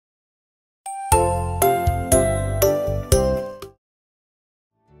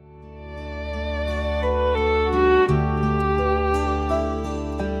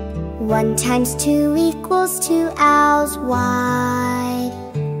One times two equals two owls wide,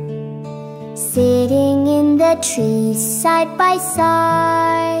 sitting in the trees side by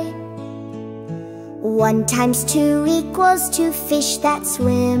side. One times two equals two fish that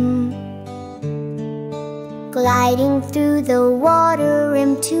swim, gliding through the water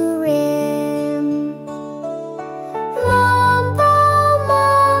rim to rim. Mombo,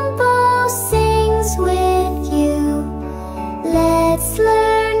 Mombo sings with you. Let's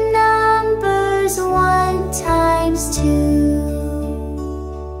learn numbers. One times two.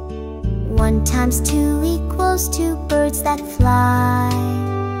 One times two equals two birds that fly,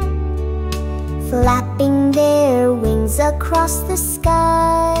 flapping their wings across the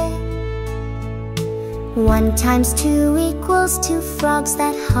sky. One times two equals two frogs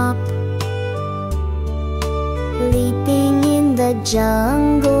that hop, leaping in the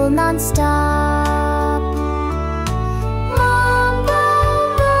jungle non-stop. Mombo,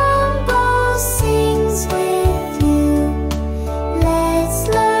 Mombo sings with you. Let's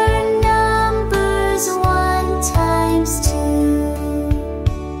learn numbers. One times two.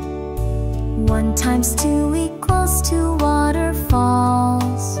 One times two equals two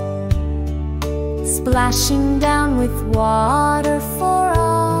waterfalls, splashing down with water for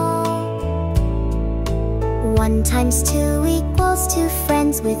all. One times two equals two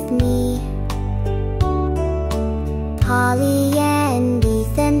friends with me, Polly and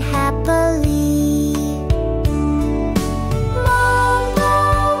Ethan happily. Mombo,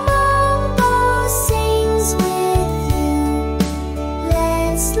 Mombo sings with you.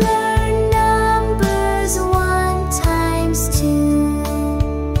 Let's learn numbers. One times two.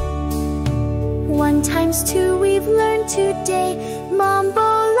 One times two we've learned today. Mombo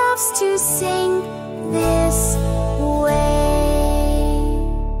loves to sing this